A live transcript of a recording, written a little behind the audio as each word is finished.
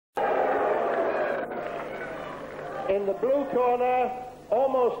In the blue corner,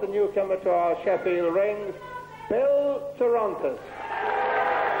 almost a newcomer to our Sheffield rings, Bill Tarantus.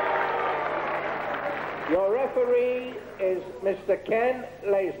 Your referee is Mr. Ken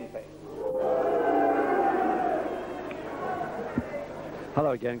Lazenby.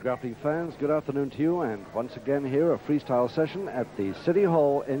 Hello again, grappling fans. Good afternoon to you, and once again here, a freestyle session at the City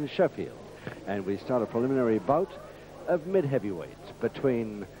Hall in Sheffield. And we start a preliminary bout of mid-heavyweights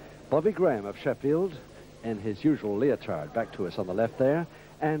between Bobby Graham of Sheffield in his usual leotard, back to us on the left there,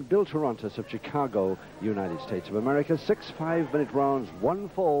 and Bill Tarantus of Chicago, United States of America. 6 5-minute rounds, 1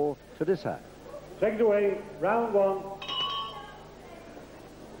 fall to decide. Take it away, round 1.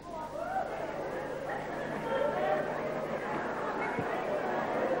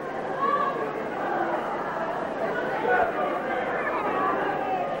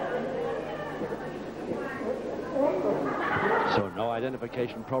 So no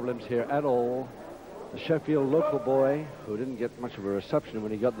identification problems here at all. The Sheffield local boy, who didn't get much of a reception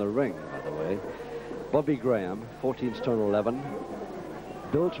when he got in the ring, by the way. Bobby Graham, 14 stone 11.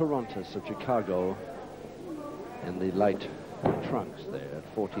 Bill Tarantus of Chicago in the light trunks there at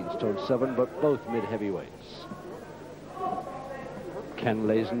 14 stone 7, but both mid-heavyweights. Ken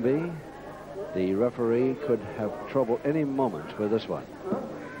Lazenby, the referee, could have trouble any moment with this one.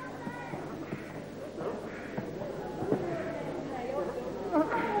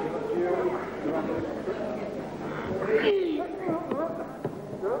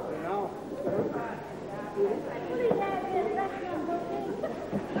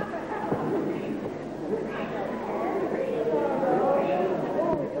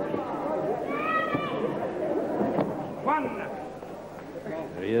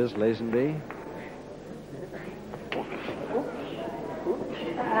 There he is, Lazenby.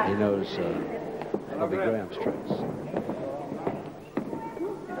 He knows Bobby Graham's tricks.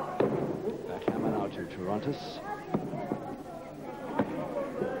 Backhammer now to Tarantus.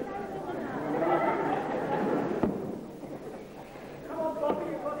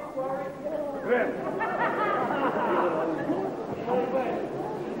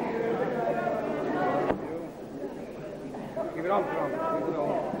 Give it on, Give it on.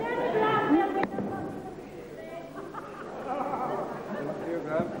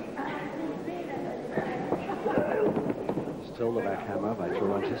 Still the backhammer by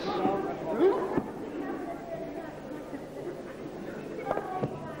Tarantus.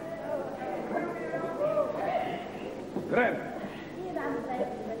 Graham.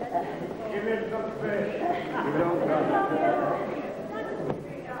 Give him some space. Give it on, Graham.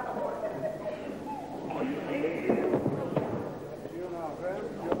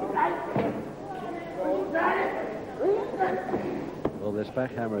 Well, this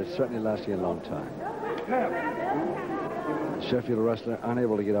backhammer is certainly lasting a long time. The Sheffield wrestler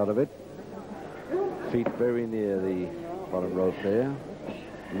unable to get out of it. Feet very near the bottom rope there.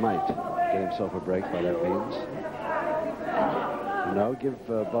 Might get himself a break by that means. No, give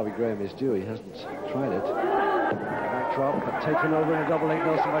Bobby Graham his due. He hasn't tried it. Back drop, but taken over in a double leg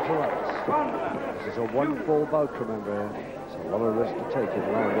Nelson by Tarantus. This is a 1-fall bout, remember. It's a lot of risk to take in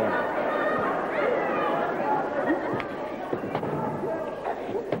round 1.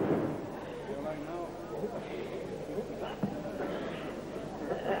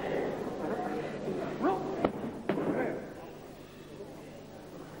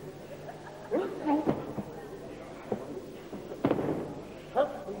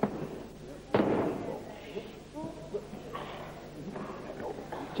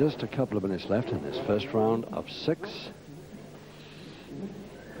 Just a couple of minutes left in this first round of 6.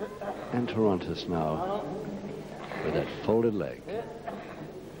 And Tarantus now with that folded leg at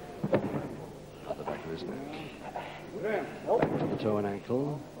the back of his neck. Back to the toe and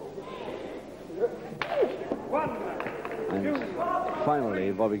ankle. And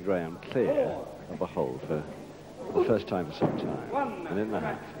finally, Bobby Graham clear of a hold for the first time for some time. And in the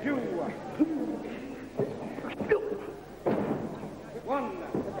half. 1,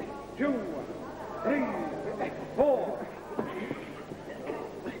 2, 3, 4.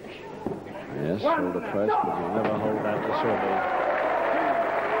 Yes, shoulder press, but you'll never hold that disorder.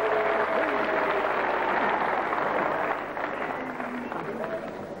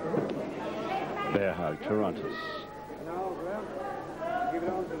 Bear hug, Tarantus.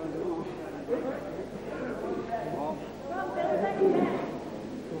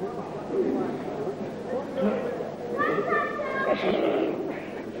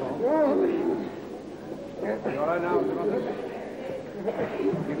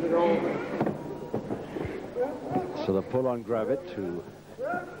 So the pull on grab it to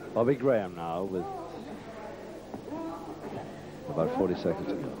Bobby Graham now with about 40 seconds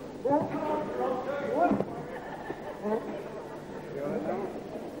to go.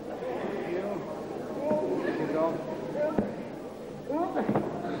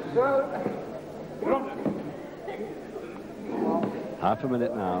 Half a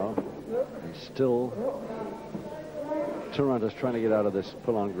minute now, and still Tarantus trying to get out of this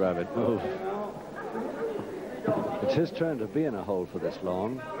pull-on grab-it move. It's his turn to be in a hole for this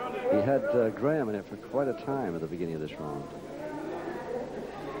long. He had Graham in it for quite a time at the beginning of this round.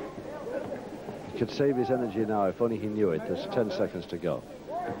 He could save his energy now if only he knew it. There's 10 seconds to go.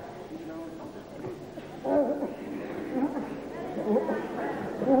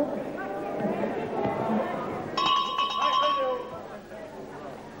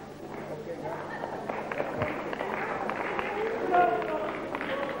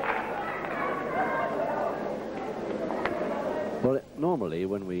 Normally,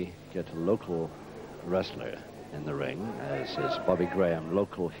 when we get a local wrestler in the ring, as is Bobby Graham,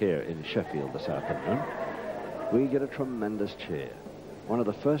 local here in Sheffield this afternoon, we get a tremendous cheer. One of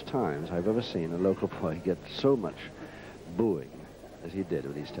the first times I've ever seen a local boy get so much booing as he did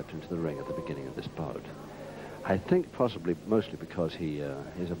when he stepped into the ring at the beginning of this bout. I think possibly mostly because he's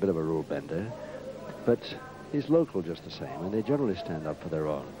a bit of a rule bender, but he's local just the same, and they generally stand up for their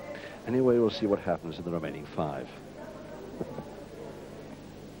own. Anyway, we'll see what happens in the remaining 5.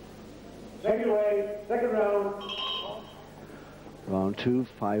 Second round. Round 2,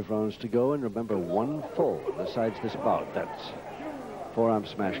 5 rounds to go, and remember, 1 fall decides this bout. That forearm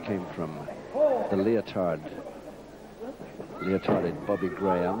smash came from the leotarded Bobby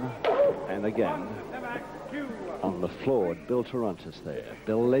Graham, and again on the floor, Bill Tarantus there.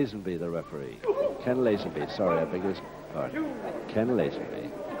 Bill Lazenby, the referee. Ken Lazenby, sorry, I beg his pardon. Ken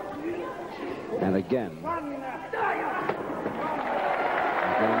Lazenby. And again,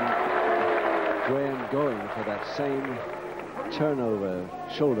 Graham going for that same turnover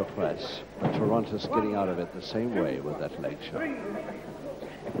shoulder press, but Tarantus getting out of it the same way with that leg shot.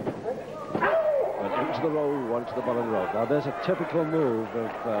 But into the roll, one to the bottom rope. Now there's a typical move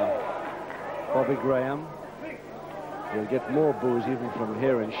of Bobby Graham. He'll get more boos even from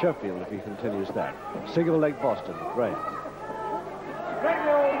here in Sheffield if he continues that. Single leg Boston, Graham.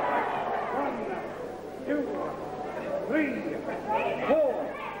 1, 2, 3, 4.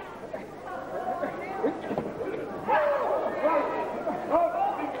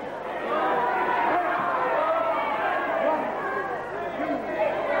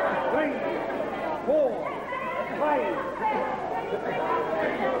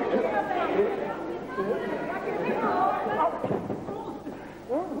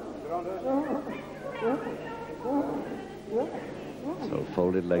 So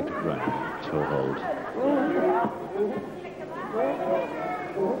folded leg to ground, toe hold.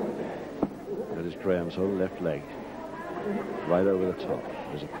 That is Graham's whole left leg, right over the top.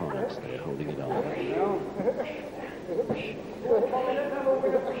 His opponents there holding it on.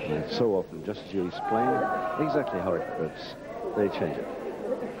 And so often, just as you explain exactly how it hurts, they change it.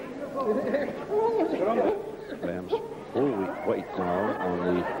 Graham's full weight now on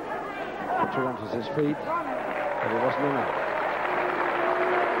the Tarantus' feet, but it wasn't enough.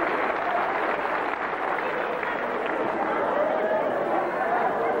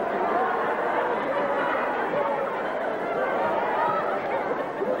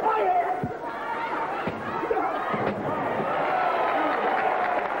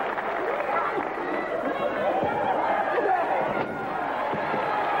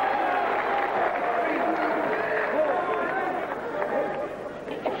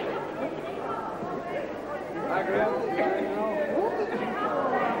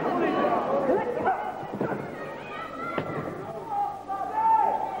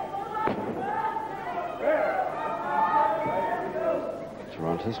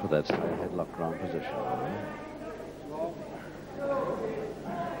 Tarantus with that side headlock ground position.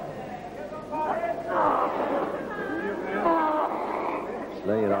 He's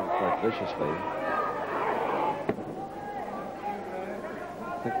laying it out quite viciously. I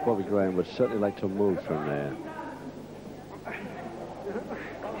think Bobby Graham would certainly like to move from there.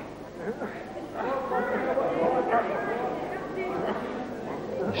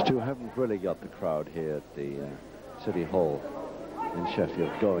 These two haven't really got the crowd here at the City Hall in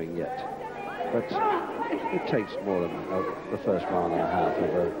Sheffield going yet. But it takes more than the first round and a half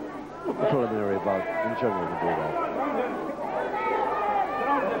of a preliminary bout in general to do that.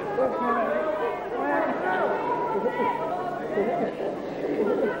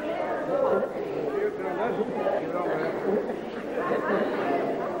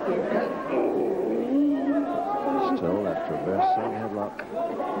 Still that traversing headlock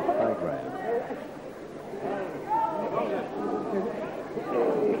by Graham.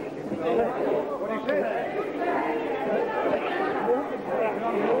 What do you say?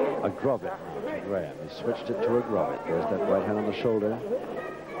 Grobit to Graham. He switched it to a Grobit. There's that right hand on the shoulder.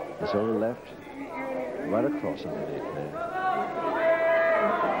 His own left, right across underneath there.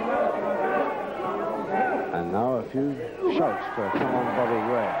 And now a few shouts to come on Bobby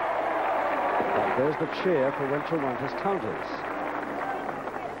Graham. But there's the cheer for when Toronto's counters.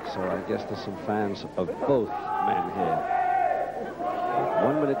 So I guess there's some fans of both men here.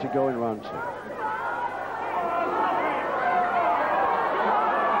 1 minute to go in round 2.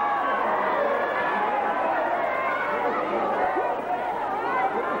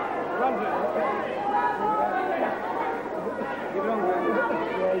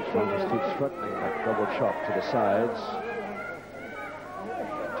 Toronto keeps threatening that double chop to the sides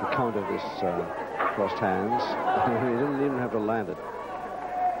to counter this crossed hands. He didn't even have to land it.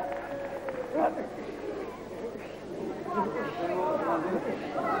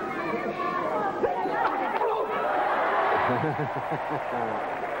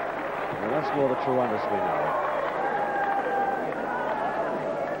 Well, that's more the Toronto's we know.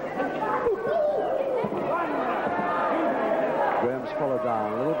 Graham's followed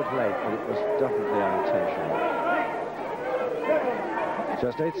down a little bit late, but it was definitely unintentional.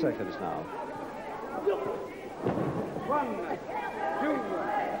 Just 8 seconds now. 1, 2.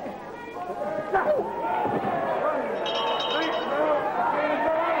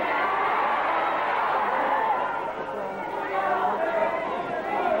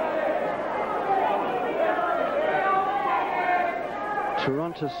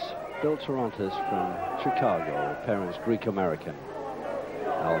 Bill Toronto's from Chicago, parents Greek-American.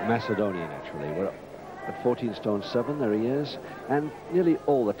 Macedonian, actually. We're at 14 stone 7, there he is. And nearly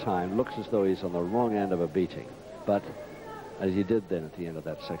all the time looks as though he's on the wrong end of a beating. But, as he did then at the end of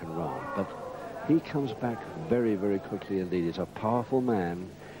that second round. But he comes back very, very quickly indeed. He's a powerful man.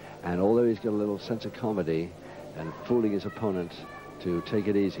 And although he's got a little sense of comedy and fooling his opponent to take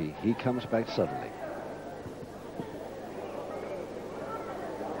it easy, he comes back suddenly.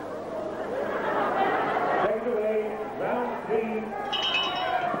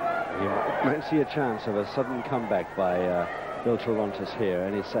 Might see a chance of a sudden comeback by Bill Toronto's here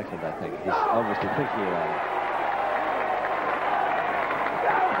any second, I think. He's obviously thinking about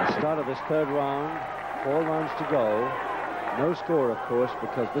it. The start of this third round, 4 rounds to go. No score, of course,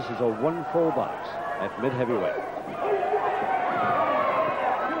 because this is a 1-4 bout at mid-heavyweight.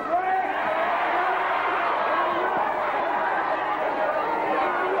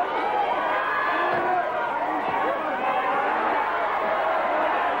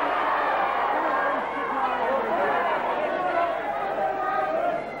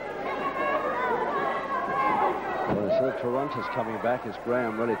 Toronto's coming back. Is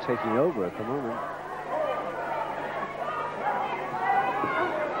Graham really taking over at the moment?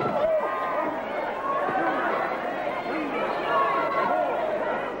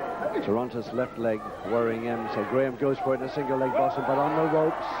 Toronto's left leg worrying him, so Graham goes for it in a single leg Boston, but on the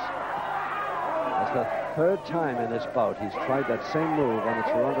ropes. That's the 3rd time in this bout he's tried that same move on the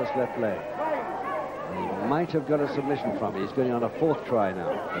Toronto's left leg. And he might have got a submission from it. He's going on a 4th try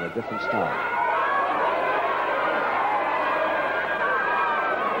now, but a different style.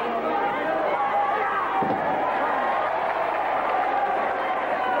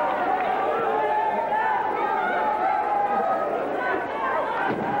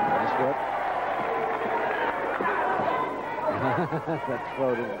 That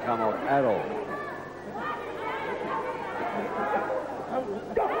throw didn't come off at all.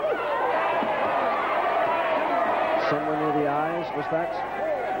 Somewhere near the eyes, was that?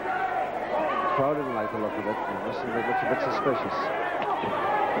 Crowd didn't like the look of it. It must have looked a bit suspicious.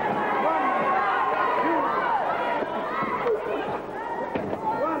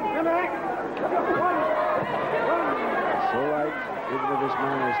 It's all right, even if his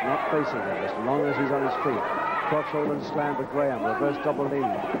man is not facing him, as long as he's on his feet. Cross-shoulder and slam to Graham, reverse double knee. They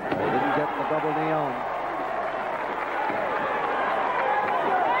didn't get the double knee on.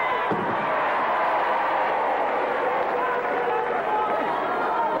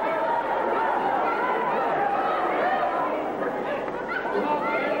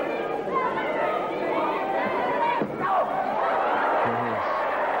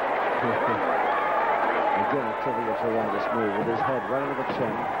 Again, a typical Toronto's move with his head right under the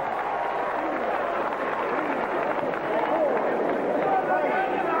chin.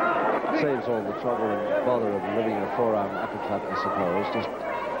 Saves all the trouble and bother of living a forearm uppercut, I suppose, just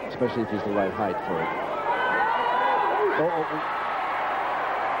especially if he's the right height for it.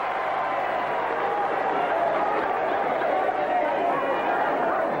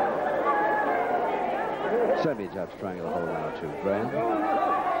 Semi-jab stranglehold now to Graham.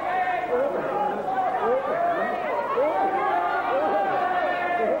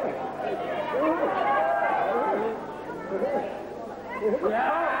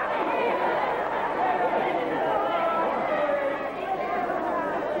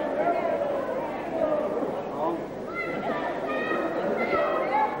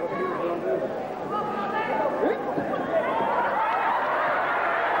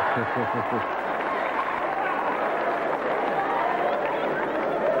 First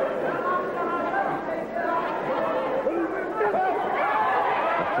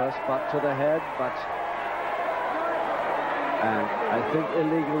butt to the head, and I think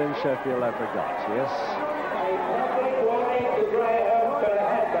illegal in Sheffield, I forgot, yes.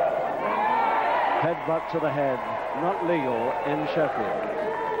 Headbutt to the head, not legal in Sheffield.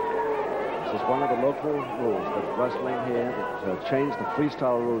 This is one of the local rules that wrestling here that changed the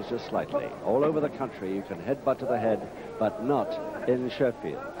freestyle rules just slightly. All over the country, you can headbutt to the head, but not in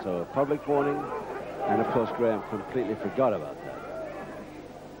Sheffield. So a public warning, and of course Graham completely forgot about that.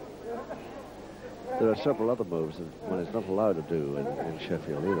 There are several other moves that one is not allowed to do in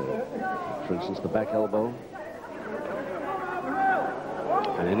Sheffield either. For instance, the back elbow.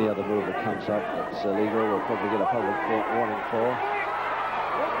 And any other move that comes up that's illegal, we'll probably get a public warning for.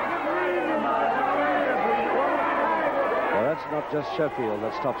 Well, that's not just Sheffield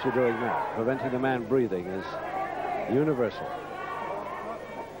that stops you doing that. Preventing the man breathing is universal.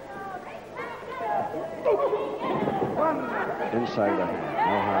 Inside the hand,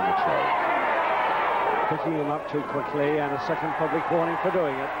 no harm at all. Picking him up too quickly, and a second public warning for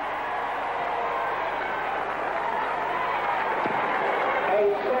doing it. A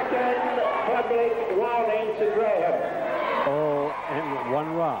second public warning to Graham. All in one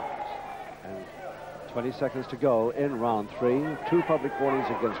round. And 20 seconds to go in round 3. 2 public warnings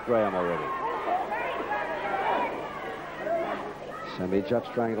against Graham already. Semi-jump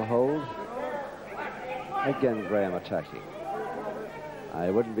stranglehold. Again, Graham attacking. I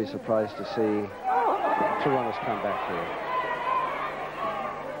wouldn't be surprised to see Toronto's come back here.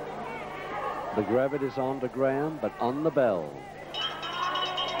 The grab it is on to Graham, but on the bell.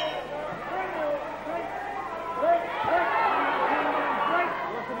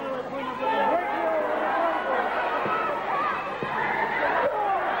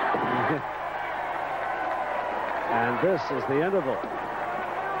 And this is the interval.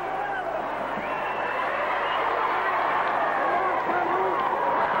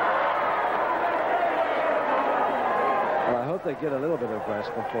 They get a little bit of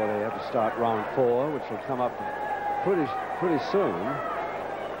rest before they have to start round 4, which will come up pretty soon.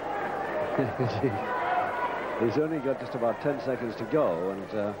 He's only got just about 10 seconds to go, and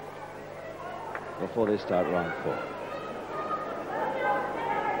before they start round 4.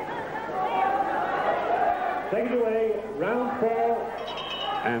 Take it away, round 4.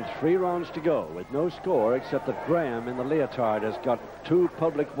 And 3 rounds to go with no score, except that Graham in the leotard has got 2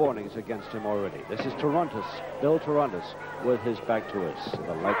 public warnings against him already. This is Torontis, Bill Torontis, with his back to us,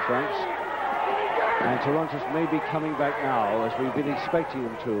 the light trunks. And Torontis may be coming back now, as we've been expecting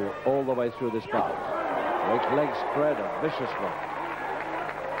him to all the way through this bout. Great leg spread, a vicious one.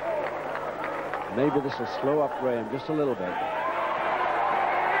 Maybe this will slow up Graham just a little bit.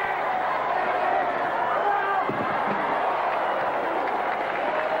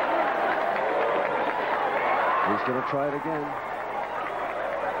 He's going to try it again.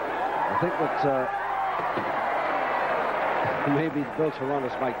 I think that maybe Bill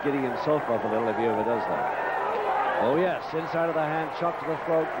Torontis might giddy himself up a little if he ever does that. Oh yes, inside of the hand, shot to the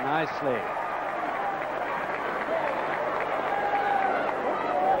throat, nicely.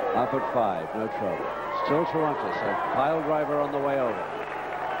 Up at 5, no trouble. Still Torontis, a pile driver on the way over.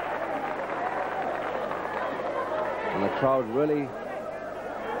 And the crowd really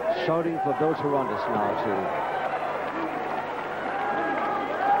shouting for Bill Torontis now to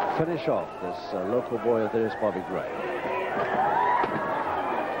finish off this local boy of theirs, Bobby Gray.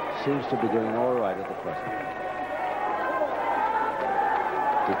 Seems to be doing all right at the present.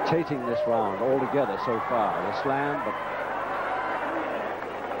 Dictating this round altogether so far. The slam, but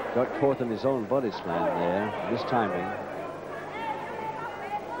got caught in his own body slam there, this timing.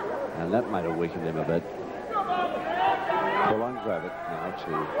 And that might have weakened him a bit. Full on grab it now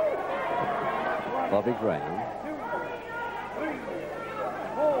to Bobby Graham.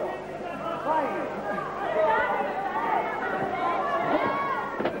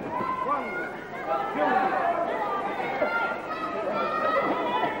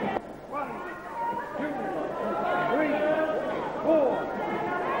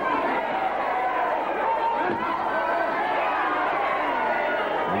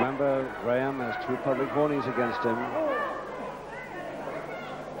 Graham has 2 public warnings against him.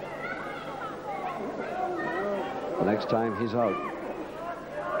 The next time he's out.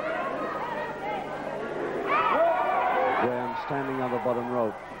 Graham standing on the bottom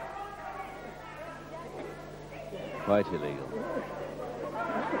rope. Quite illegal.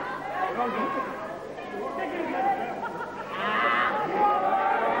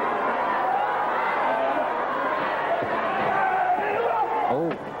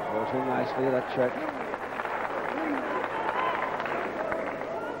 too nicely, that check.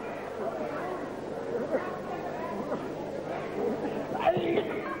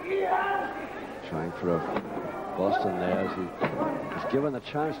 Trying for a Boston there as he was given the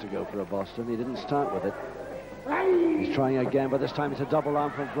chance to go for a Boston. He didn't start with it. He's trying again, but this time it's a double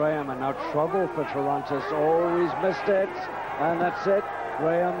arm from Graham, and now trouble for Torontis. Oh, he's missed it, and that's it.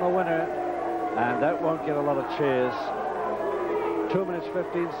 Graham the winner, and that won't get a lot of cheers. 2 minutes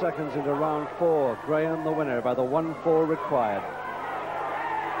 15 seconds into round 4. Graham the winner by the 1-4 required.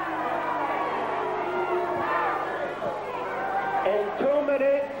 In 2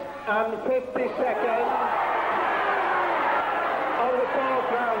 minutes and 50 seconds of the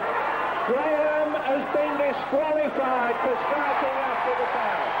 4th round, Graham has been disqualified for striking after the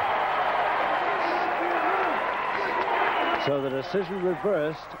foul. So the decision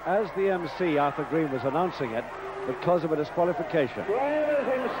reversed as the MC, Arthur Green, was announcing it because of a disqualification. Graham is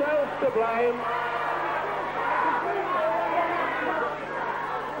himself to blame.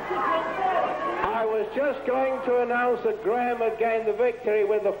 I was just going to announce that Graham had gained the victory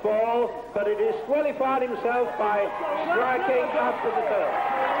with the fall, but he disqualified himself by striking after the turn.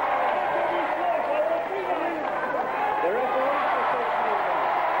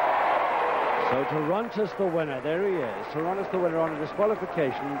 So Torontis the winner, there he is. Torontis the winner on a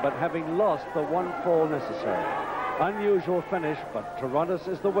disqualification, but having lost the 1 fall necessary. Unusual finish, but Torontis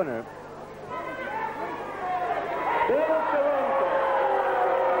is the winner. Bill